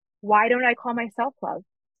why don't I call myself love?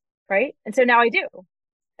 Right. And so now I do.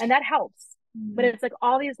 And that helps. But Mm. it's like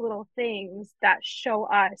all these little things that show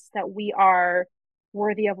us that we are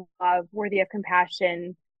worthy of love, worthy of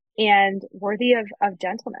compassion, and worthy of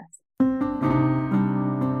gentleness.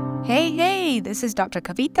 Hey, hey, this is Dr.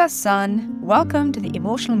 Kavita Sun. Welcome to the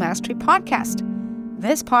Emotional Mastery Podcast.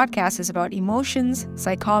 This podcast is about emotions,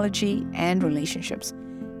 psychology, and relationships.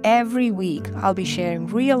 Every week, I'll be sharing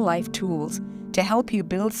real life tools to help you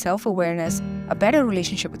build self awareness, a better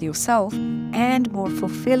relationship with yourself, and more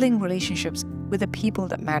fulfilling relationships with the people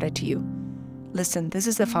that matter to you. Listen, this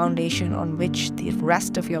is the foundation on which the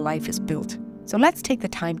rest of your life is built. So let's take the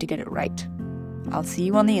time to get it right. I'll see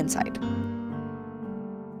you on the inside.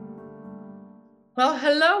 Well,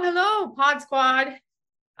 hello, Pod Squad.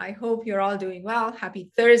 I hope you're all doing well. Happy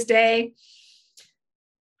Thursday.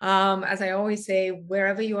 As I always say,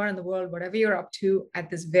 wherever you are in the world, whatever you're up to at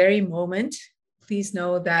this very moment, please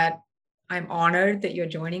know that I'm honored that you're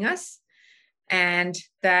joining us and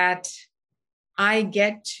that I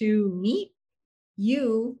get to meet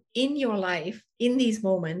you in your life in these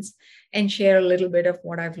moments and share a little bit of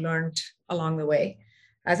what I've learned along the way.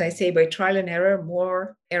 As I say, by trial and error,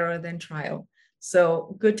 more error than trial.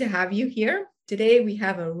 So good to have you here. Today, we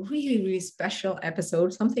have a really, really special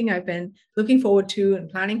episode, something I've been looking forward to and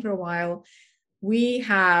planning for a while. We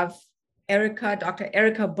have Dr.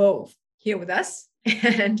 Erica Bove here with us.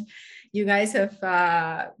 And you guys have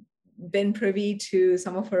been privy to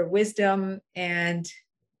some of her wisdom and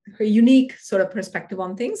her unique sort of perspective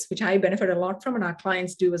on things, which I benefit a lot from, and our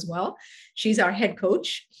clients do as well. She's our head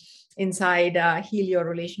coach inside Heal Your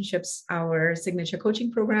Relationships, our signature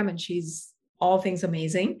coaching program, and she's all things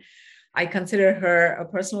amazing. I consider her a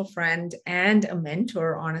personal friend and a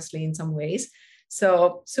mentor, honestly, in some ways.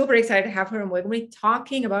 So super excited to have her. And we're going to be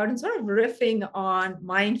talking about and sort of riffing on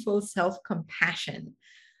mindful self-compassion.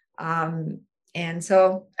 And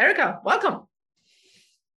so, Erica, welcome.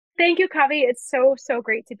 Thank you, Kavi. It's so, so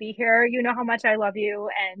great to be here. You know how much I love you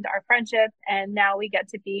and our friendship. And now we get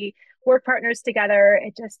to be work partners together.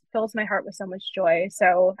 It just fills my heart with so much joy.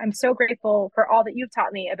 So I'm so grateful for all that you've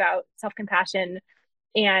taught me about self compassion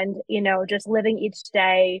and, just living each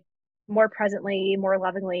day more presently, more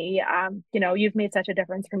lovingly. You've made such a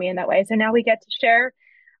difference for me in that way. So now we get to share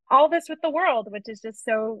all this with the world, which is just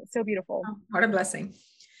so, so beautiful. Oh, what a blessing.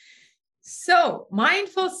 So,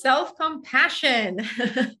 mindful self-compassion.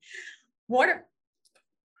 what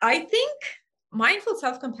I think mindful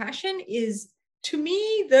self-compassion is, to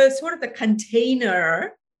me, the sort of the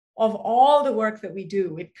container of all the work that we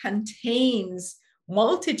do. It contains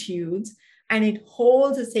multitudes and it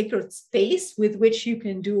holds a sacred space with which you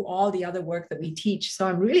can do all the other work that we teach. So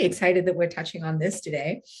I'm really excited that we're touching on this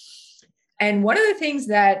today. And one of the things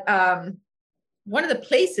that one of the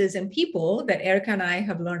places and people that Erica and I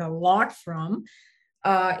have learned a lot from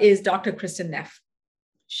is Dr. Kristin Neff.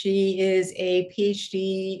 She is a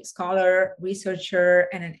PhD scholar, researcher,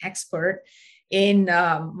 and an expert in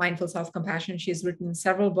mindful self-compassion. She's written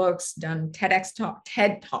several books, done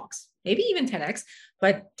TED Talks, maybe even TEDx,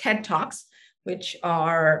 but TED Talks, which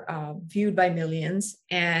are viewed by millions.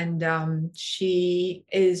 And she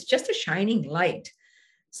is just a shining light,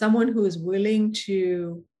 someone who is willing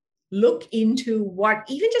to look into what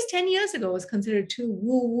even just 10 years ago was considered too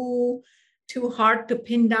woo-woo, too hard to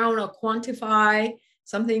pin down or quantify,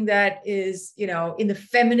 something that is, in the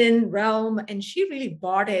feminine realm. And she really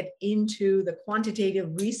brought it into the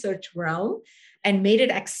quantitative research realm and made it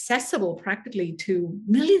accessible practically to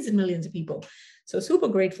millions and millions of people. So super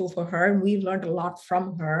grateful for her. And we've learned a lot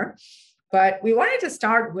from her. But we wanted to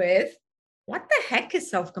start with, what the heck is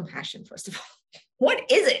self-compassion, first of all? What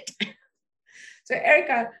is it? So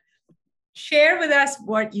Erica, share with us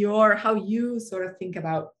how you sort of think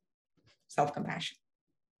about self-compassion.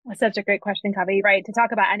 That's such a great question, Kavi. Right. To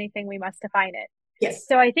talk about anything, we must define it. Yes.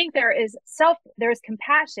 So I think there's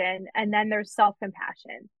compassion and then there's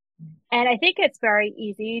self-compassion. And I think it's very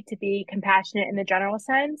easy to be compassionate in the general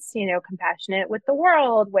sense, compassionate with the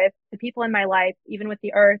world, with the people in my life, even with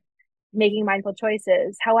the earth, making mindful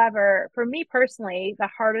choices. However, for me personally, the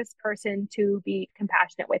hardest person to be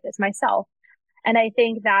compassionate with is myself. And I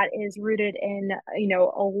think that is rooted in,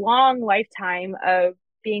 a long lifetime of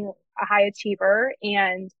being a high achiever.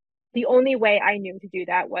 And the only way I knew to do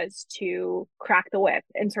that was to crack the whip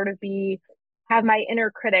and sort of have my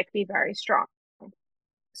inner critic be very strong.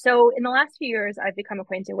 So in the last few years, I've become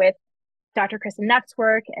acquainted with Dr. Kristin Neff's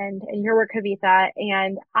work and your work, Kavitha.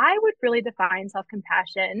 And I would really define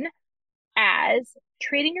self-compassion as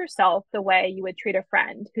treating yourself the way you would treat a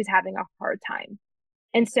friend who's having a hard time.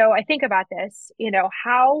 And so I think about this,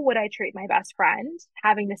 how would I treat my best friend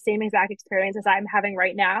having the same exact experience as I'm having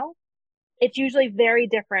right now? It's usually very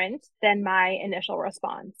different than my initial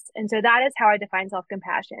response. And so that is how I define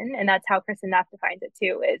self-compassion. And that's how Kristen Neff defines it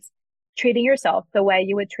too, is treating yourself the way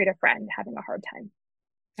you would treat a friend having a hard time.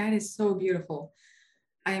 That is so beautiful.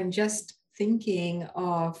 I am just thinking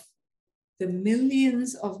of the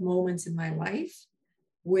millions of moments in my life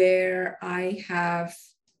where I have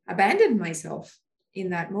abandoned myself in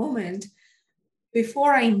that moment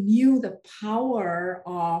before I knew the power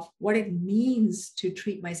of what it means to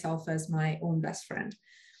treat myself as my own best friend.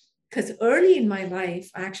 Because early in my life,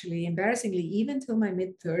 actually, embarrassingly, even till my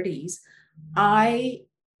mid 30s, I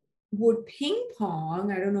would ping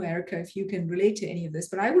pong. I don't know, Erica, if you can relate to any of this,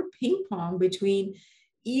 but I would ping pong between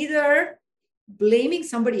either blaming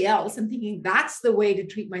somebody else and thinking that's the way to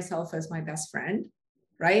treat myself as my best friend,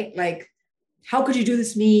 right? Like, how could you do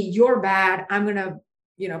this to me? You're bad. I'm going to,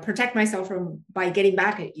 protect myself from by getting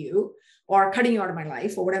back at you or cutting you out of my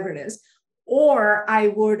life or whatever it is. Or I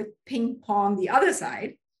would ping pong the other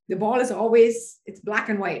side. The ball is always, it's black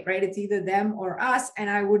and white, right? It's either them or us. And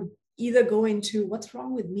I would either go into what's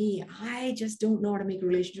wrong with me? I just don't know how to make a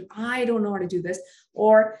relationship. I don't know how to do this,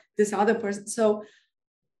 or this other person. So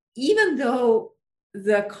even though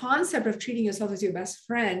the concept of treating yourself as your best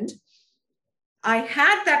friend, I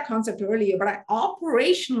had that concept earlier, but I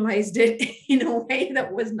operationalized it in a way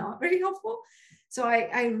that was not very helpful. So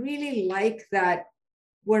I really like that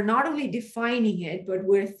we're not only defining it, but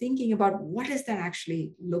we're thinking about what does that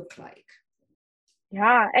actually look like?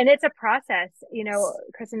 Yeah, and it's a process.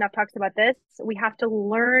 Kristen Neff talks about this. We have to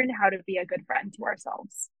learn how to be a good friend to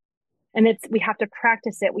ourselves. And we have to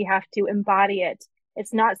practice it. We have to embody it.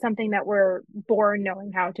 It's not something that we're born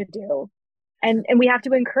knowing how to do. And we have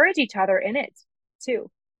to encourage each other in it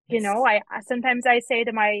too. Yes. I sometimes I say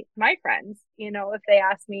to my friends, if they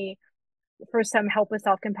ask me for some help with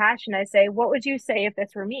self-compassion, I say, what would you say if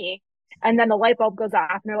this were me? And then the light bulb goes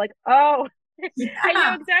off and they're like, oh, I know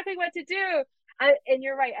Yeah. exactly what to do. And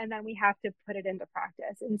you're right. And then we have to put it into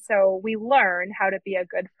practice. And so we learn how to be a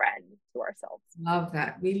good friend to ourselves. Love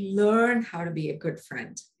that. We learn how to be a good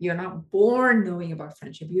friend. You're not born knowing about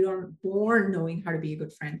friendship. You aren't born knowing how to be a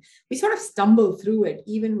good friend. We sort of stumble through it,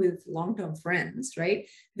 even with long-term friends, right?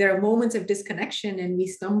 There are moments of disconnection and we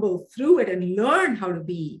stumble through it and learn how to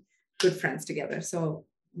be good friends together. So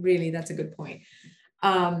really, that's a good point.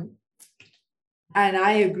 Um, and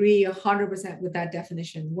I agree 100% with that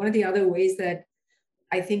definition. One of the other ways that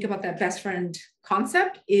I think about that best friend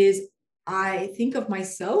concept is I think of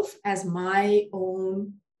myself as my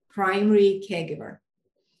own primary caregiver.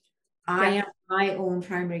 I Yes. am my own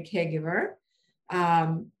primary caregiver.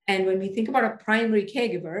 And when we think about a primary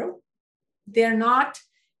caregiver, they're not,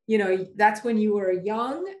 that's when you were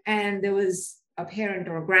young and there was a parent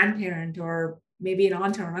or a grandparent or maybe an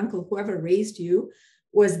aunt or an uncle, whoever raised you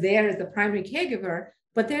was there as the primary caregiver,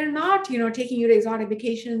 but they're not, taking you to exotic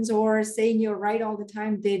vacations or saying you're right all the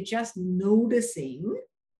time. They're just noticing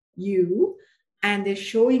you and they're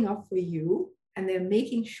showing up for you and they're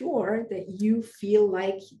making sure that you feel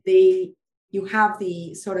like you have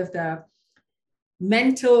the sort of the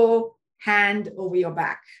mental hand over your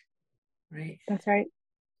back, right? That's right.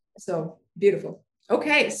 So beautiful.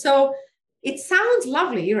 Okay, so it sounds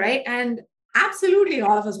lovely, right? And absolutely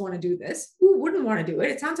all of us want to do this. Who wouldn't want to do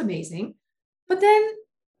it? It sounds amazing. But then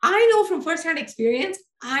I know from firsthand experience,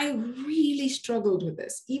 I really struggled with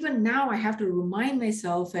this. Even now, I have to remind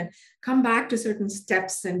myself and come back to certain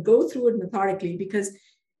steps and go through it methodically because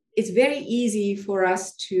it's very easy for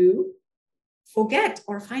us to forget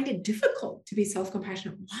or find it difficult to be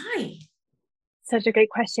self-compassionate. Why? Such a great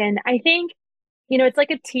question. I think, it's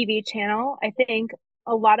like a TV channel. I think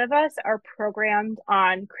a lot of us are programmed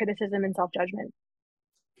on criticism and self-judgment.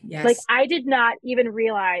 Like Yes. I did not even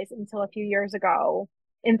realize until a few years ago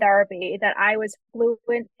in therapy that I was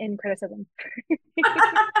fluent in criticism.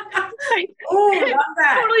 Like, Oh, love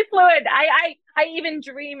that. totally fluid. I even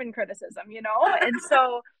dream in criticism. And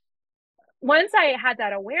so once I had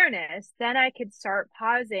that awareness, then I could start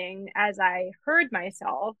pausing as I heard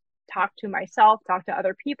myself talk to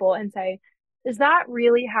other people and say, is that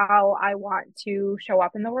really how I want to show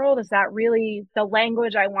up in the world? Is that really the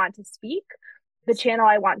language I want to speak? The channel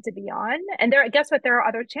I want to be on? And guess what? There are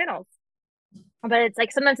other channels. But it's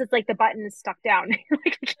like sometimes it's like the button is stuck down.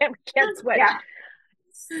 Like we can't switch. Yeah.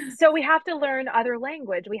 So we have to learn other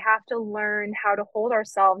language. We have to learn how to hold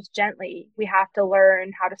ourselves gently. We have to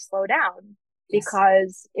learn how to slow down Yes.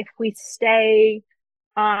 because if we stay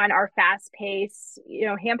on our fast pace,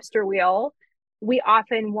 hamster wheel, we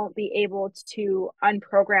often won't be able to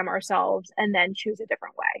unprogram ourselves and then choose a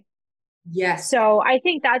different way. Yes. So I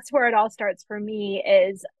think that's where it all starts for me,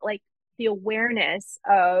 is like the awareness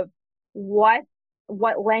of what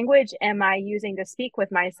what language am I using to speak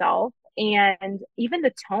with myself, and even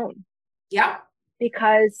the tone. Yeah.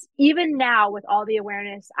 Because even now, with all the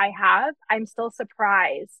awareness I have, I'm still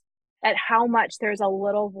surprised at how much there's a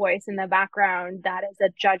little voice in the background that is a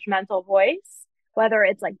judgmental voice, whether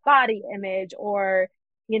it's like body image or,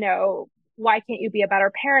 you know, why can't you be a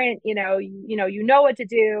better parent? You know what to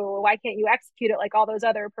do. Why can't you execute it like all those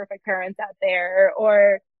other perfect parents out there?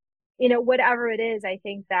 Or, whatever it is. I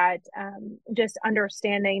think that just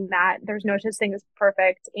understanding that there's no such thing as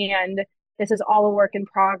perfect, and this is all a work in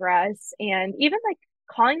progress. And even like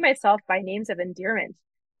calling myself by names of endearment.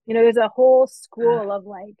 There's a whole Uh, school of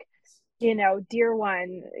like, dear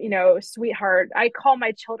one, sweetheart. I call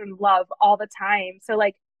my children love all the time. So,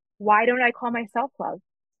 like, why don't I call myself love?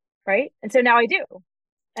 Right. And so now I do.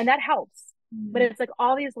 And that helps. But it's like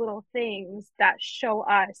all these little things that show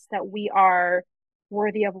us that we are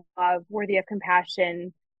worthy of love, worthy of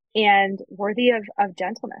compassion, and worthy of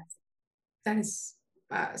gentleness. that is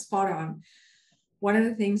spot on. One of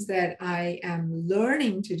the things that I am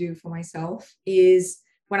learning to do for myself is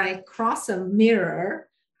when I cross a mirror,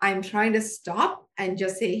 I'm trying to stop and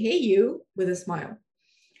just say, hey, you, with a smile.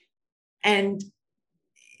 And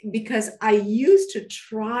because I used to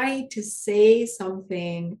try to say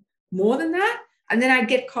something more than that. And then I'd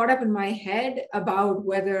get caught up in my head about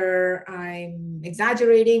whether I'm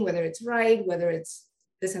exaggerating, whether it's right, whether it's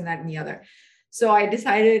this and that and the other. So I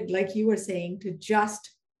decided, like you were saying, to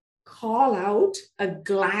just call out a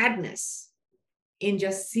gladness in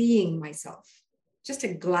just seeing myself, just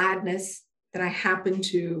a gladness that I happen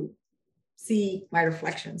to see my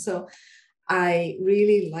reflection. So I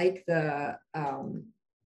really like the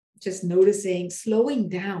just noticing, slowing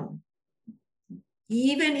down.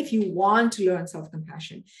 Even if you want to learn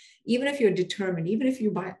self-compassion, even if you're determined, even if you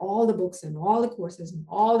buy all the books and all the courses and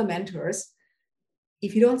all the mentors,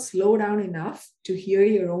 if you don't slow down enough to hear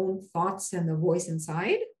your own thoughts and the voice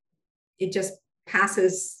inside, it just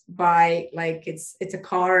passes by like it's a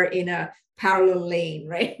car in a parallel lane,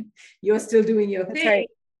 right? You're still doing your That's thing, right.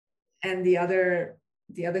 and the other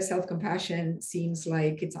self-compassion seems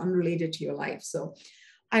like it's unrelated to your life. So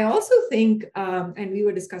I also think, and we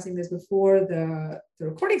were discussing this before the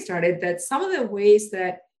recording started, that some of the ways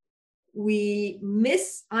that we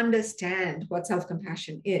misunderstand what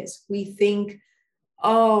self-compassion is, we think,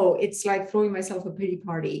 oh, it's like throwing myself a pity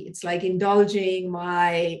party. It's like indulging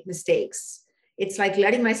my mistakes. It's like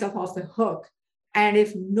letting myself off the hook. And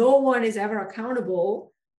if no one is ever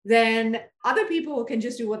accountable, then other people can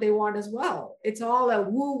just do what they want as well. It's all a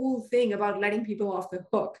woo-woo thing about letting people off the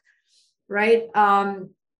hook, right?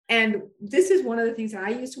 And this is one of the things that I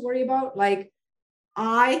used to worry about. Like,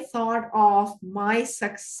 I thought of my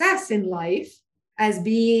success in life as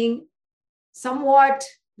being somewhat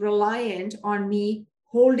reliant on me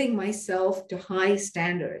holding myself to high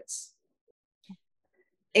standards.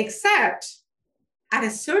 Except at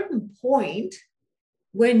a certain point,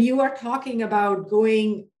 when you are talking about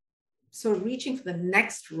going, so reaching for the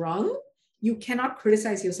next rung, you cannot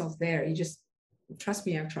criticize yourself there. You just, trust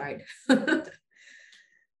me, I've tried.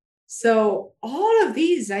 So all of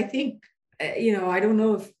these, I think, I don't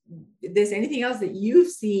know if there's anything else that you've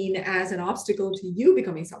seen as an obstacle to you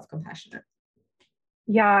becoming self-compassionate.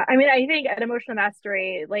 Yeah. I mean, I think at Emotional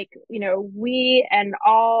Mastery, like, we and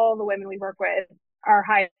all the women we work with are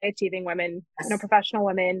high achieving women, Yes. professional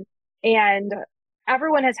women, and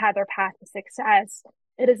everyone has had their path to success.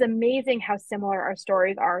 It is amazing how similar our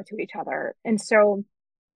stories are to each other. And so,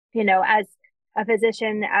 as a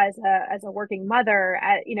physician, as a working mother,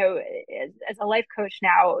 as a life coach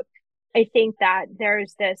now, I think that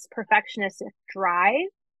there's this perfectionist drive.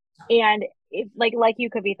 And like you,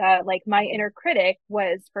 Kavitha, like my inner critic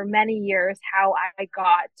was for many years how I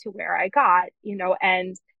got to where I got,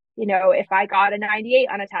 and if I got a 98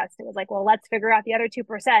 on a test, it was like, well, let's figure out the other 2%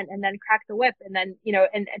 and then crack the whip, and then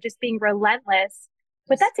and just being relentless.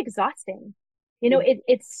 But Yes. that's exhausting.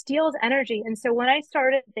 It steals energy. And so when I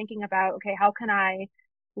started thinking about, okay, how can I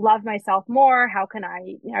love myself more? How can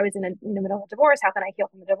I was in the middle of a divorce. How can I heal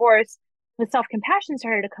from the divorce? The self compassion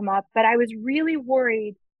started to come up, but I was really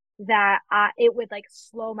worried that it would like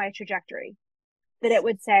slow my trajectory, that it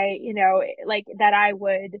would say, like that I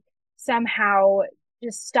would somehow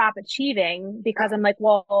just stop achieving because I'm like,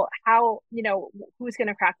 well, how, who's going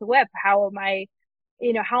to crack the whip? How am I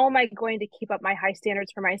going to keep up my high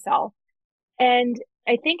standards for myself? And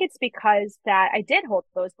I think it's because that I did hold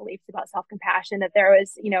those beliefs about self-compassion, that there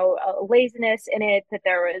was, a laziness in it, that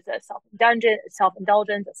there was a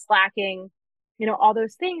self-indulgence, a slacking, all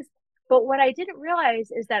those things. But what I didn't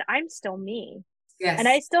realize is that I'm still me. And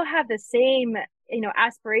I Yes. still have the same,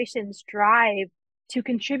 aspirations, drive to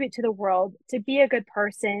contribute to the world, to be a good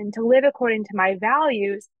person, to live according to my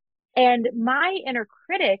values. And my inner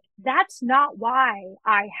critic, that's not why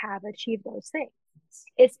I have achieved those things.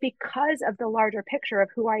 It's because of the larger picture of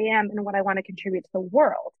who I am and what I want to contribute to the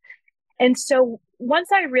world. And so once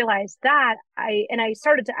I realized that, I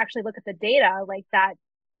started to actually look at the data, like that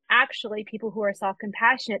actually people who are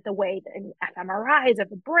self-compassionate, the way the fMRIs of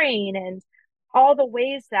the brain and all the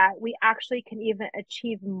ways that we actually can even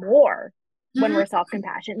achieve more when Mhm. we're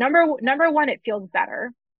self-compassionate. Number one, it feels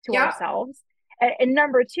better to Yeah. ourselves. And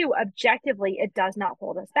number two, objectively, it does not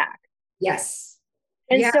hold us back. Yes.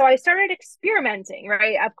 And Yeah. so I started experimenting,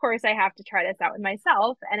 right? Of course, I have to try this out with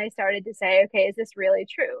myself. And I started to say, okay, is this really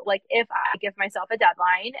true? Like, if I give myself a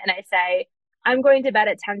deadline and I say, I'm going to bed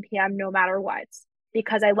at 10 p.m. no matter what,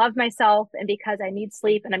 because I love myself and because I need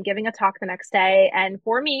sleep and I'm giving a talk the next day. And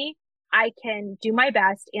for me, I can do my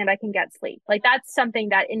best and I can get sleep. Like, that's something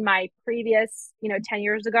that in my previous, 10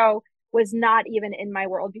 years ago was not even in my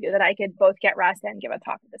worldview that I could both get rest and give a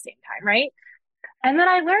talk at the same time, right? And then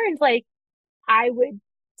I learned, like, I would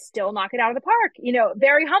still knock it out of the park,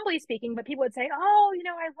 very humbly speaking. But people would say, oh,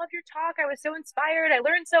 I love your talk. I was so inspired. I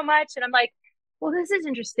learned so much. And I'm like, well, this is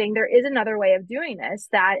interesting. There is another way of doing this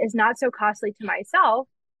that is not so costly to myself.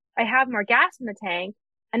 I have more gas in the tank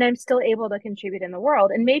and I'm still able to contribute in the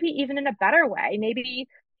world. And maybe even in a better way. Maybe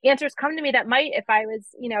answers come to me that might if I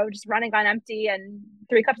was, just running on empty and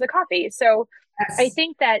 3 cups of coffee. So I Yes.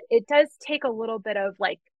 think that it does take a little bit of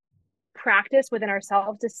like practice within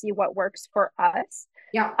ourselves to see what works for us.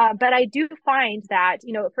 Yeah. But I do find that,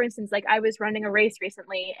 for instance, like I was running a race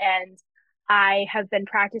recently and I have been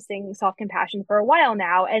practicing self-compassion for a while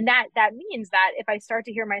now. And that means that if I start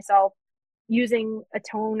to hear myself using a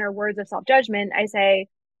tone or words of self-judgment, I say,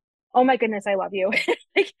 oh my goodness, I love you.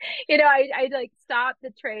 Like, I like stop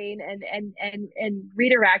the train and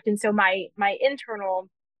redirect. And so my internal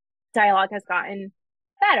dialogue has gotten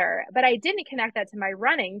better. But I didn't connect that to my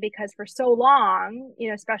running because for so long,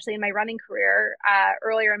 especially in my running career,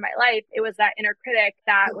 earlier in my life, it was that inner critic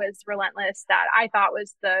that was relentless that I thought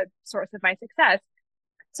was the source of my success.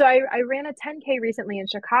 So I ran a 10K recently in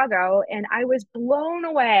Chicago and I was blown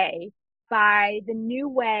away by the new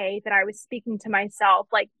way that I was speaking to myself.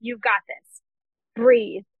 Like, you've got this,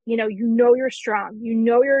 breathe, you're strong,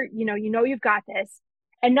 you've got this,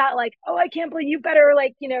 and not like, oh, I can't believe, you better,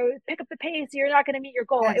 like, pick up the pace, you're not going to meet your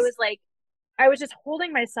goal. It Yes. was like I was just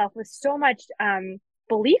holding myself with so much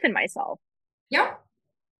belief in myself. Yeah.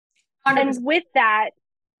 100%. And with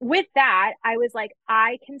that I was like,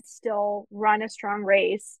 I can still run a strong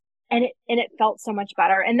race, and it felt so much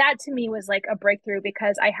better. And that to me was like a breakthrough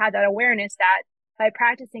because I had that awareness that by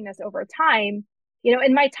practicing this over time,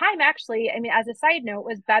 in my time, actually, I mean, as a side note,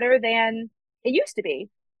 was better than it used to be.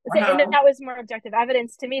 And Wow. that was more objective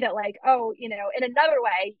evidence to me that, like, oh, in another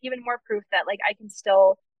way, even more proof that like I can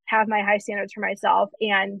still have my high standards for myself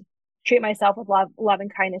and treat myself with love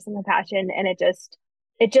and kindness and compassion. And it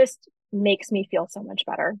just makes me feel so much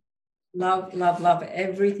better. Love, love, love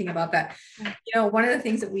everything about that. One of the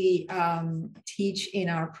things that we teach in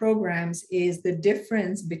our programs is the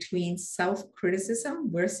difference between self-criticism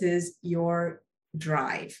versus your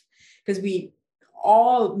drive. Because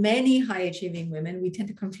many high achieving women, we tend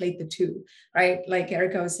to conflate the two, right? Like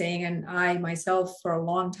Erica was saying, and I myself for a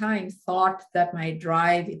long time thought that my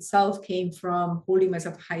drive itself came from holding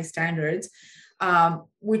myself to high standards,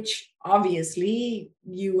 which obviously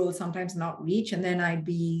you will sometimes not reach, and then I'd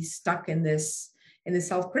be stuck in this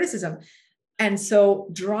self-criticism. And so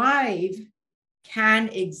drive can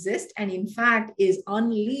exist, and in fact is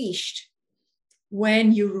unleashed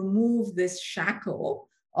when you remove this shackle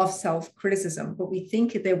of self-criticism. But we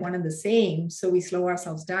think they're one and the same, so we slow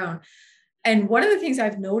ourselves down. And one of the things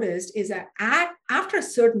I've noticed is that after a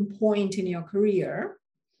certain point in your career,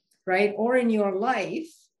 right, or in your life,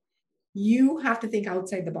 you have to think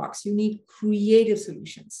outside the box. You need creative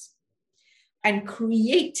solutions. And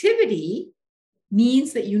creativity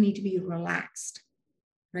means that you need to be relaxed,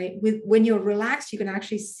 right? When you're relaxed, you can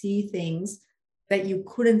actually see things that you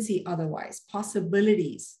couldn't see otherwise,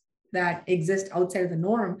 possibilities that exist outside of the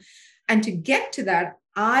norm. And to get to that,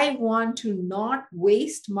 I want to not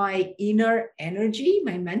waste my inner energy,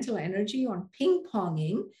 my mental energy on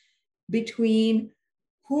ping-ponging between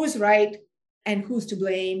who's right and who's to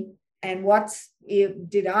blame, and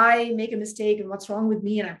did I make a mistake and what's wrong with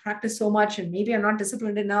me, and I practice so much and maybe I'm not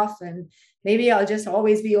disciplined enough and maybe I'll just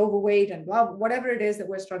always be overweight and blah, whatever it is that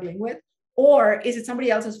we're struggling with. Or is it somebody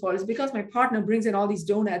else's fault? It's because my partner brings in all these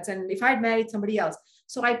donuts and if I'd married somebody else.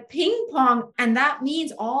 So I ping pong, and that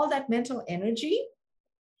means all that mental energy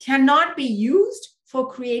cannot be used for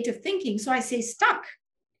creative thinking. So I say stuck,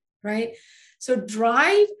 right? So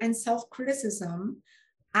drive and self-criticism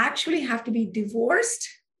actually have to be divorced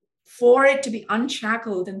for it to be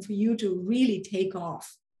unshackled and for you to really take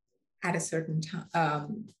off at a certain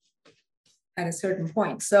time, at a certain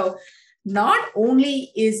point. So not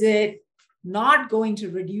only is it not going to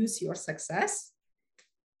reduce your success,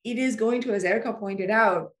 it is going to, as Erica pointed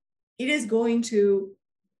out, it is going to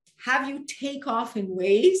have you take off in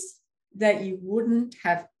ways that you wouldn't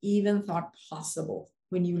have even thought possible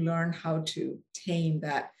when you learn how to tame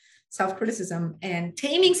that self-criticism. And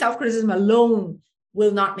taming self-criticism alone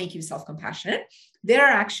will not make you self-compassionate. There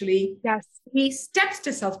are actually 3 steps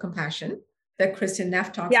to self-compassion that Kristin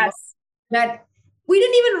Neff talks about that we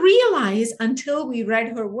didn't even realize until we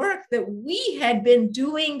read her work that we had been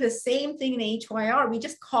doing the same thing in HYR. We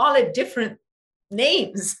just call it different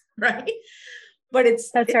names, right? But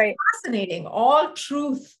it's right. Fascinating. All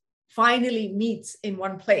truth finally meets in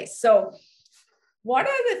one place. So what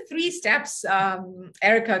are the 3 steps,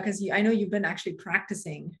 Erica? Because I know you've been actually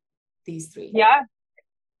practicing these 3.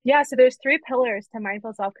 Yeah. So there's 3 pillars to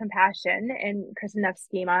mindful self-compassion in Kristin Neff's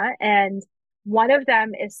schema. And one of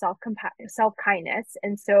them is self-kindness.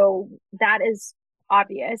 And so that is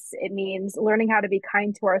obvious. It means learning how to be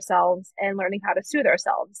kind to ourselves and learning how to soothe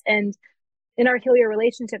ourselves. And in our Heal Your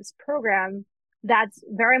Relationships program, that's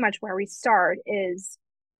very much where we start, is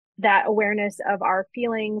that awareness of our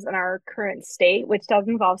feelings and our current state, which does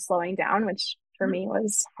involve slowing down, which for me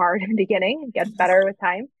was hard in the beginning. It gets better with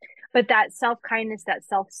time. But that self-kindness, that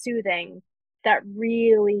self-soothing, that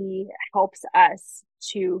really helps us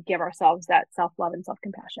to give ourselves that self-love and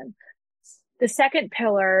self-compassion. The second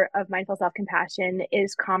pillar of mindful self-compassion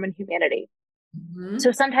is common humanity. Mm-hmm.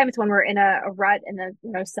 So sometimes when we're in a rut, in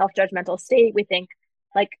a self-judgmental state, we think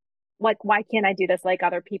like, why can't I do this like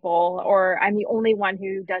other people? Or I'm the only one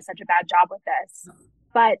who does such a bad job with this.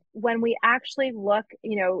 But when we actually look,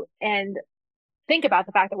 and think about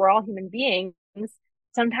the fact that we're all human beings,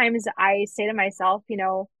 sometimes I say to myself,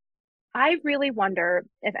 I really wonder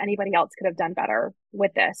if anybody else could have done better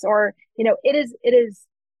with this. Or, it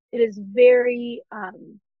is very,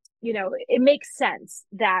 it makes sense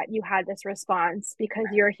that you had this response because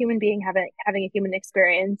you're a human being having a human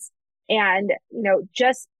experience. And,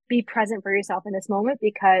 just be present for yourself in this moment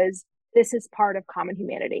because this is part of common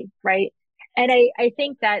humanity, right? And I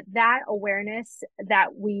think that awareness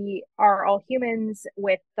that we are all humans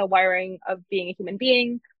with the wiring of being a human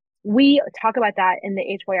being, we talk about that in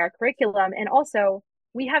the HYR curriculum. And also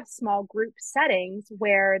we have small group settings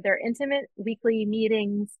where they're intimate weekly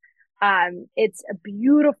meetings. It's a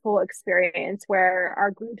beautiful experience where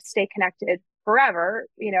our groups stay connected forever,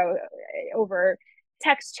 over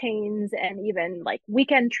text chains and even like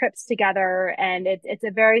weekend trips together. And it's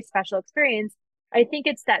a very special experience. I think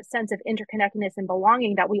it's that sense of interconnectedness and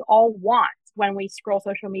belonging that we all want when we scroll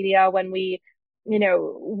social media, when we,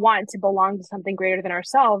 want to belong to something greater than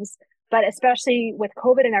ourselves. But especially with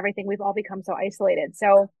COVID and everything, we've all become so isolated.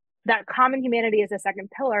 So that common humanity is a second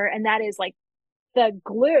pillar. And that is like the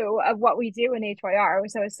glue of what we do in HYR.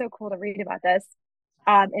 So it's so cool to read about this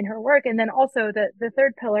in her work. And then also the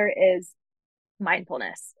third pillar is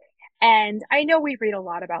mindfulness. And I know we read a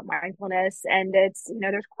lot about mindfulness and it's,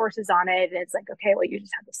 there's courses on it. And it's like, okay, well, you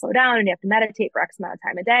just have to slow down and you have to meditate for X amount of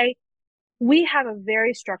time a day. We have a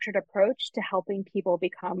very structured approach to helping people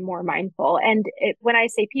become more mindful. And when I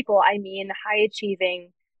say people, I mean high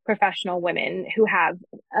achieving professional women who have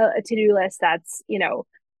a to-do list that's,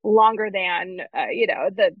 longer than,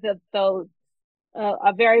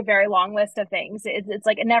 a very, very long list of things. It's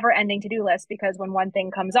like a never ending to-do list because when one thing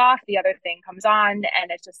comes off, the other thing comes on, and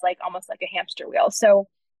it's just like almost like a hamster wheel. So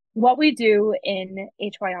what we do in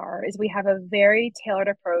HYR is we have a very tailored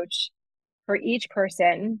approach for each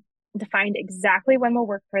person to find exactly when will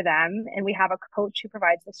work for them. And we have a coach who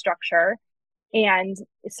provides the structure and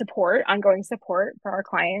ongoing support for our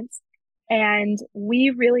clients. And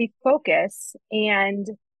we really focus and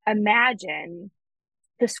imagine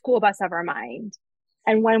the school bus of our mind.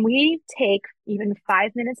 And when we take even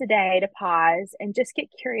 5 minutes a day to pause and just get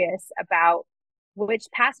curious about which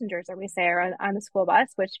passengers are we say are on the school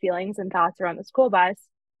bus, which feelings and thoughts are on the school bus,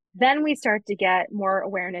 then we start to get more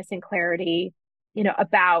awareness and clarity,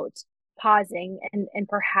 about pausing and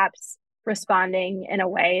perhaps responding in a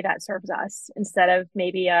way that serves us instead of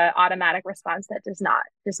maybe a automatic response that does not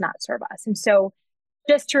serve us. And so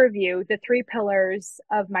just to review, the 3 pillars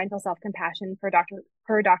of mindful self-compassion for Dr.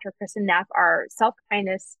 Kristin Neff are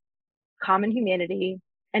self-kindness, common humanity,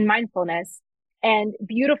 and mindfulness. And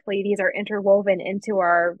beautifully, these are interwoven into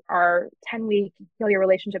our 10-week Heal Your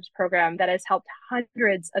Relationships program that has helped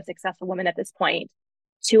hundreds of successful women at this point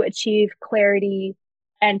to achieve clarity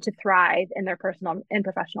and to thrive in their personal and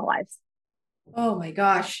professional lives. Oh my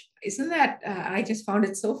gosh. Isn't that, I just found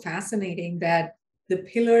it so fascinating that the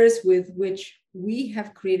pillars with which we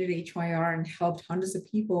have created HYR and helped hundreds of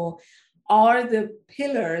people are the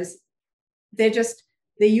pillars. They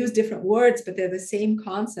use different words, but they're the same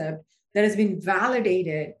concept that has been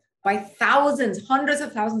validated by thousands, hundreds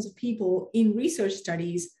of thousands of people in research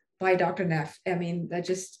studies by Dr. Neff. I mean,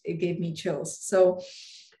 it gave me chills. So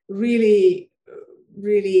really,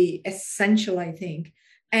 really essential, I think.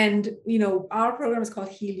 And, our program is called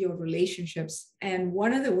Heal Your Relationships. And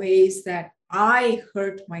one of the ways that I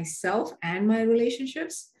hurt myself and my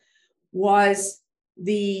relationships was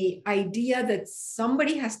the idea that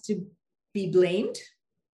somebody has to be blamed.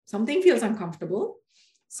 Something feels uncomfortable.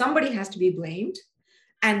 Somebody has to be blamed.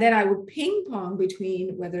 And then I would ping pong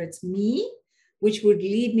between whether it's me, which would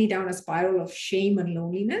lead me down a spiral of shame and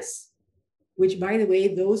loneliness, which, by the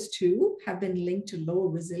way, those two have been linked to low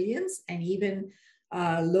resilience and even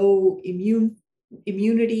low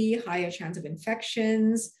immunity, higher chance of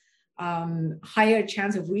infections, higher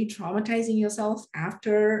chance of re-traumatizing yourself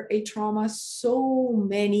after a trauma. So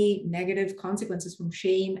many negative consequences from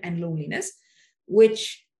shame and loneliness,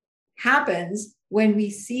 which happens when we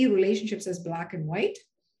see relationships as black and white.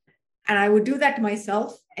 And I would do that to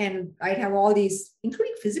myself, and I'd have all these,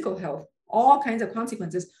 including physical health, all kinds of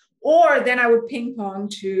consequences. Or then I would ping pong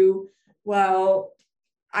to, well,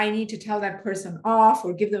 I need to tell that person off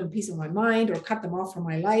or give them a piece of my mind or cut them off from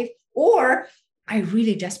my life. Or I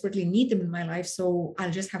really desperately need them in my life, so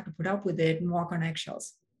I'll just have to put up with it and walk on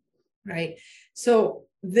eggshells, right? So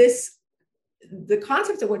the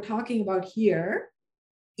concept that we're talking about here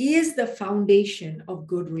is the foundation of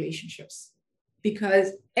good relationships,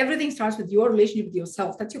 because everything starts with your relationship with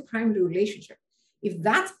yourself. That's your primary relationship. If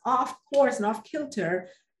that's off course and off kilter,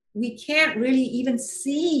 we can't really even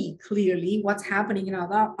see clearly what's happening in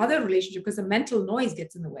our other relationship because the mental noise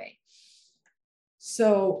gets in the way.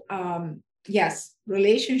 So yes,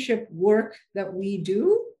 relationship work that we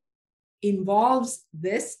do involves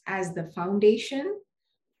this as the foundation,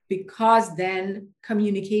 because then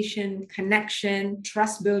communication, connection,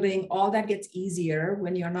 trust building, all that gets easier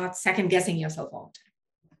when you're not second guessing yourself all the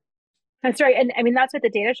time. That's right. And I mean, that's what the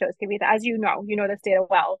data shows, Kavitha. As you know this data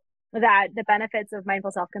well, that the benefits of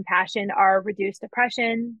mindful self-compassion are reduced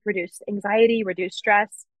depression, reduced anxiety, reduced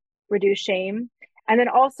stress, reduced shame. And then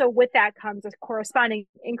also with that comes a corresponding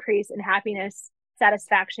increase in happiness,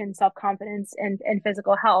 satisfaction, self-confidence, and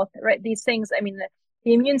physical health, right? These things, I mean,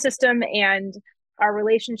 the immune system and our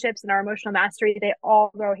relationships and our emotional mastery, they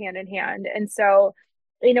all go hand in hand. And so,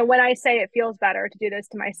 when I say it feels better to do this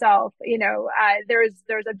to myself, there's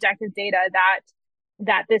objective data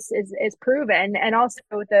that this is proven. And also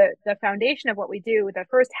the foundation of what we do, the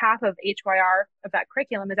first half of HYR of that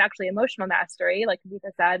curriculum is actually emotional mastery, like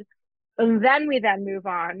Kavitha said. And then we move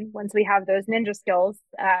on, once we have those ninja skills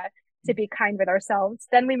to be kind with ourselves,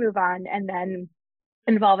 then we move on and then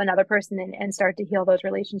involve another person and start to heal those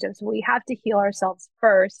relationships. We have to heal ourselves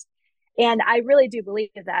first. And I really do believe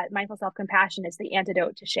that mindful self-compassion is the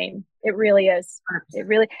antidote to shame. It really is. It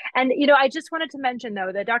really. And, I just wanted to mention,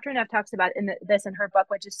 though, that Dr. Neff talks about this in her book,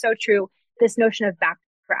 which is so true, this notion of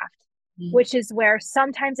backdraft, which is where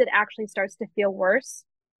sometimes it actually starts to feel worse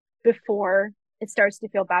before it starts to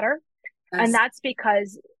feel better. And that's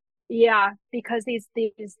because these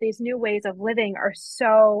new ways of living are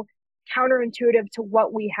so counterintuitive to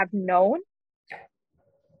what we have known.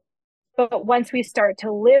 But once we start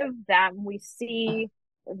to live them, we see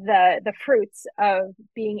the fruits of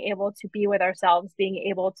being able to be with ourselves, being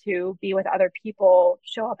able to be with other people,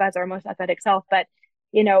 show up as our most authentic self. But,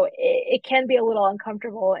 it can be a little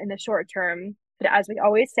uncomfortable in the short term. But as we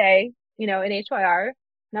always say, in HYR,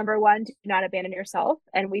 number one, do not abandon yourself.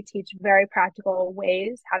 And we teach very practical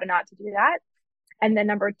ways how to not to do that. And then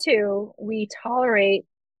number two, we tolerate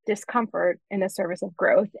discomfort in the service of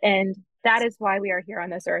growth. And that is why we are here on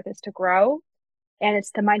this earth, is to grow. And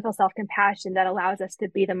it's the mindful self-compassion that allows us to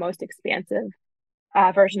be the most expansive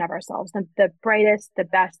version of ourselves, the brightest, the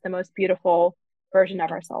best, the most beautiful version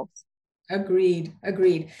of ourselves. Agreed.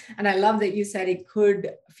 And I love that you said it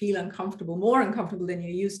could feel uncomfortable, more uncomfortable than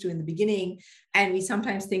you're used to in the beginning. And we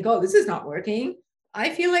sometimes think, oh, this is not working.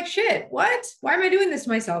 I feel like shit. What? Why am I doing this to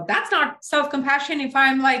myself? That's not self-compassion if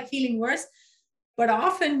I'm like feeling worse. But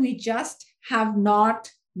often we just have not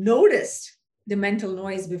noticed the mental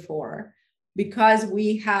noise before because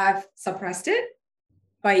we have suppressed it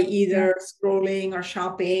by either scrolling or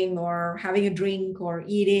shopping or having a drink or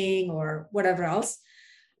eating or whatever else.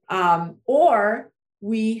 Or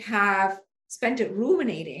we have spent it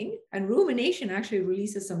ruminating, and rumination actually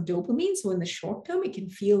releases some dopamine. So in the short term, it can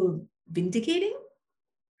feel vindicating,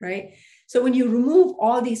 right? So when you remove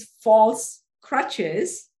all these false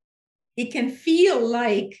crutches, it can feel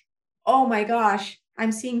like, oh my gosh,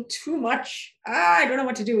 I'm seeing too much. I don't know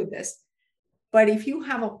what to do with this. But if you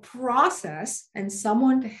have a process and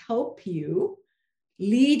someone to help you,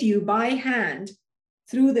 lead you by hand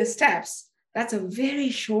through the steps, that's a very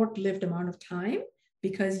short-lived amount of time,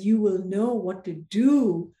 because you will know what to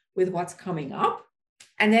do with what's coming up.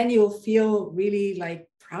 And then you'll feel really like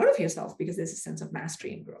proud of yourself because there's a sense of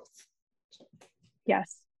mastery and growth.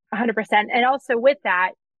 Yes, 100%. And also with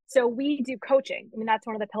that, so we do coaching. I mean, that's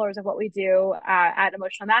one of the pillars of what we do at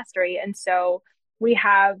Emotional Mastery. And so we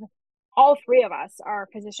have all three of us are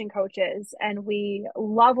physician coaches, and we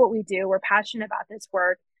love what we do. We're passionate about this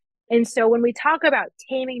work. And so when we talk about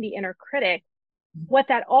taming the inner critic, what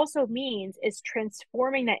that also means is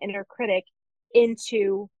transforming that inner critic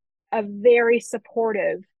into a very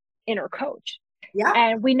supportive inner coach. Yeah.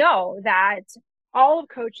 And we know that all of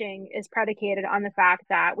coaching is predicated on the fact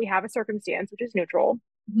that we have a circumstance which is neutral.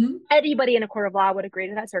 Mm-hmm. Anybody in a court of law would agree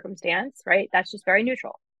to that circumstance, right? That's just very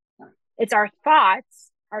neutral. It's our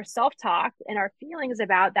thoughts, our self-talk, and our feelings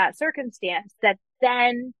about that circumstance that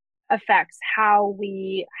then affects how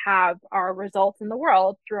we have our results in the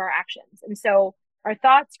world through our actions. And so our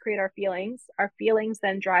thoughts create our feelings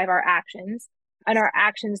then drive our actions, and our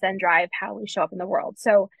actions then drive how we show up in the world.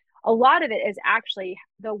 So a lot of it is actually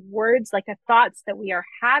the words, like the thoughts that we are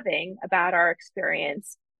having about our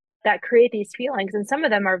experience that create these feelings. And some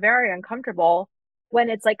of them are very uncomfortable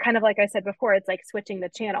when it's like, kind of like I said before, it's like switching the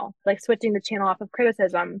channel off of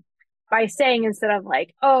criticism by saying, instead of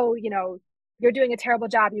like, oh, you're doing a terrible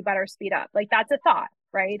job, you better speed up. Like, that's a thought,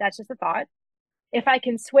 right? That's just a thought. If I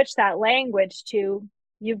can switch that language to,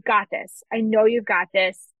 you've got this, I know you've got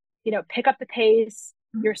this, pick up the pace,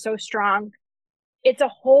 you're so strong. It's a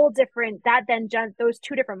whole different, those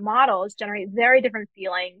two different models generate very different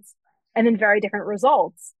feelings and then very different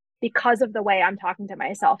results because of the way I'm talking to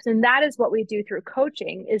myself. And that is what we do through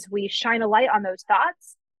coaching, is we shine a light on those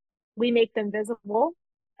thoughts. We make them visible,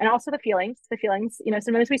 and also the feelings,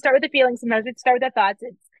 sometimes we start with the feelings, sometimes we start with the thoughts.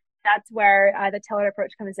 That's where the tailored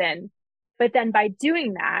approach comes in. But then by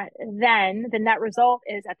doing that, then the net result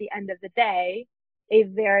is, at the end of the day, a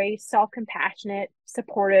very self-compassionate,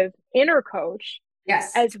 supportive inner coach.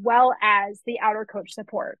 Yes. As well as the outer coach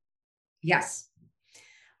support. Yes.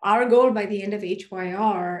 Our goal by the end of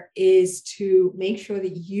HYR is to make sure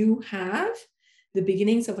that you have the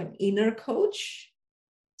beginnings of an inner coach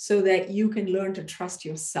so that you can learn to trust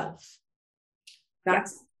yourself.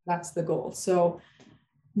 That's the goal. So,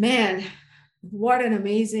 man, what an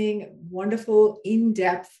amazing, wonderful,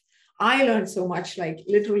 in-depth. I learned so much, like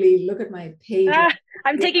literally look at my page.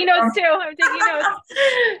 I'm taking notes too.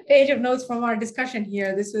 Page of notes from our discussion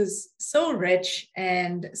here. This was so rich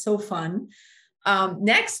and so fun.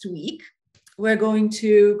 Next week, we're going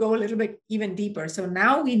to go a little bit even deeper. So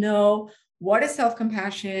now we know what is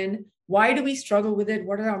self-compassion, why do we struggle with it,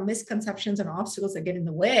 what are our misconceptions and obstacles that get in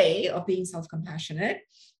the way of being self-compassionate,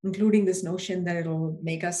 including this notion that it'll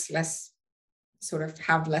make us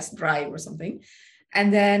have less drive or something.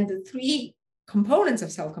 And then the 3 components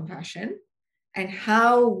of self-compassion and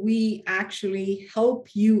how we actually help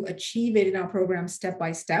you achieve it in our program step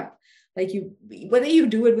by step. Like, whether you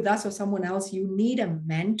do it with us or someone else, you need a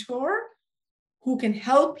mentor who can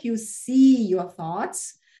help you see your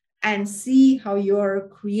thoughts and see how you're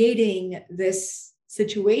creating this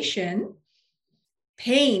situation,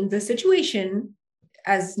 the situation.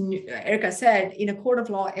 As Erica said, in a court of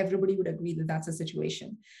law, everybody would agree that that's a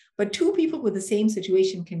situation. But 2 people with the same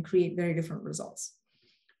situation can create very different results,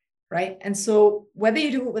 right? And so whether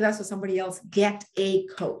you do it with us or somebody else, get a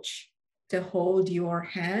coach to hold your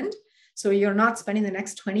hand, so you're not spending the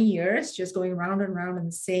next 20 years just going round and round in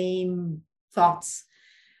the same thoughts,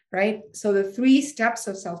 right? So the 3 steps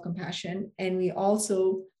of self-compassion, and we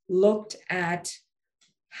also looked at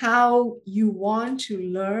how you want to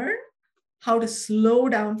learn how to slow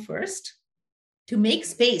down first to make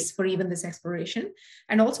space for even this exploration.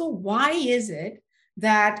 And also, why is it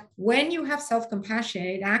that when you have self-compassion,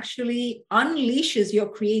 it actually unleashes your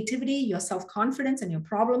creativity, your self-confidence, and your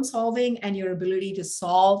problem solving, and your ability to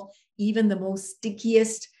solve even the most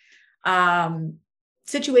stickiest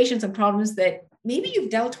situations and problems that maybe you've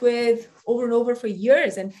dealt with over and over for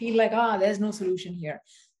years and feel like, there's no solution here.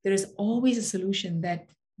 There is always a solution that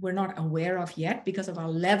we're not aware of yet because of our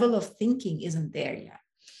level of thinking isn't there yet.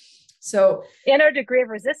 So, and our degree of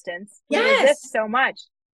resistance. We yes, resist so much.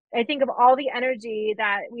 I think of all the energy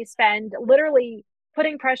that we spend literally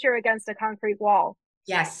putting pressure against a concrete wall.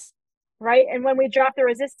 yes, Right. And when we drop the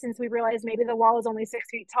resistance, we realize maybe the wall is only 6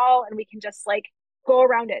 feet tall and we can just like go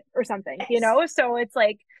around it or something, you yes. know? So it's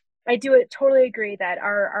like, I do totally agree that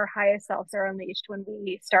our highest selves are unleashed when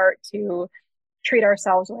we start to treat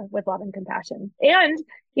ourselves with love and compassion. And,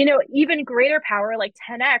 you know, even greater power, like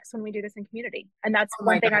 10x when we do this in community. And that's Oh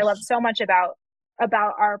one my thing I gosh. love so much about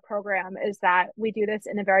our program is that we do this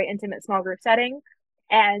in a very intimate small group setting.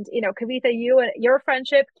 And, you know, Kavitha, your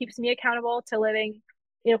friendship keeps me accountable to living,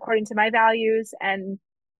 you know, according to my values. And,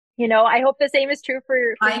 you know, I hope the same is true for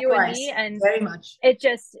you and me. Likewise, And very much. it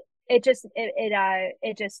just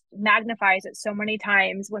magnifies it so many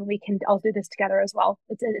times when we can all do this together as well.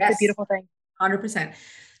 It's a Yes, beautiful thing. 100%.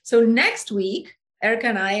 So next week, Erica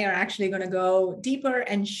and I are actually going to go deeper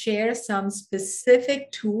and share some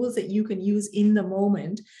specific tools that you can use in the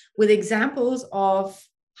moment with examples of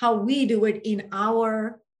how we do it in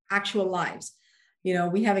our actual lives. You know,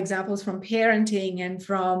 we have examples from parenting and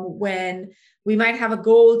from when we might have a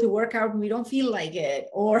goal to work out and we don't feel like it,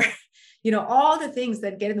 or, you know, all the things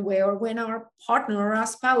that get in the way, or when our partner or our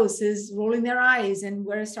spouse is rolling their eyes and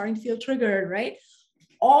we're starting to feel triggered, right?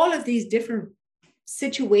 All of these different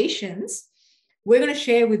situations, we're going to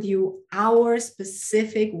share with you our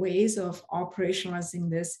specific ways of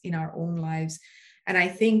operationalizing this in our own lives. And I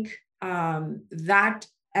think that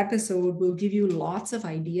episode will give you lots of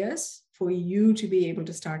ideas for you to be able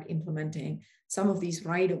to start implementing some of these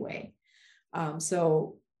right away.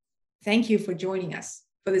 So thank you for joining us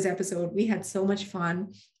for this episode. We had so much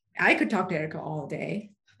fun. I could talk to Erica all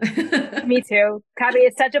day. Me too. Kavi,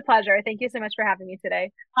 it's such a pleasure. Thank you so much for having me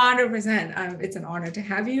today. 100%. It's an honor to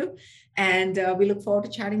have you. And we look forward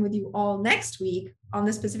to chatting with you all next week on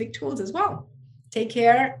the specific tools as well. Take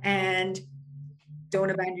care and don't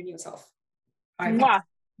abandon yourself. Mwah.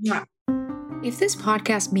 Mwah. If this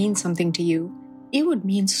podcast means something to you, it would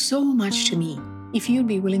mean so much to me if you'd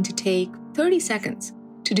be willing to take 30 seconds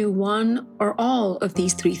to do one or all of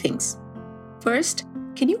these 3 things. First,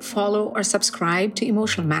 can you follow or subscribe to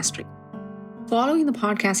Emotional Mastery? Following the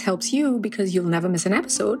podcast helps you because you'll never miss an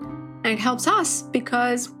episode, and it helps us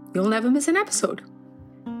because you'll never miss an episode.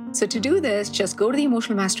 So to do this, just go to the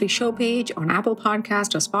Emotional Mastery show page on Apple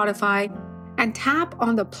Podcast or Spotify and tap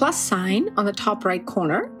on the plus sign on the top right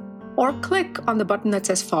corner, or click on the button that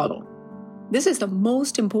says follow. This is the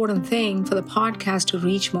most important thing for the podcast to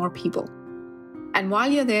reach more people. And while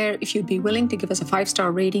you're there, if you'd be willing to give us a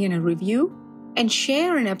 5-star rating and a review and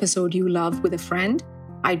share an episode you love with a friend,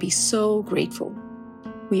 I'd be so grateful.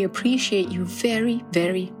 We appreciate you very,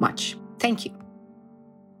 very much. Thank you.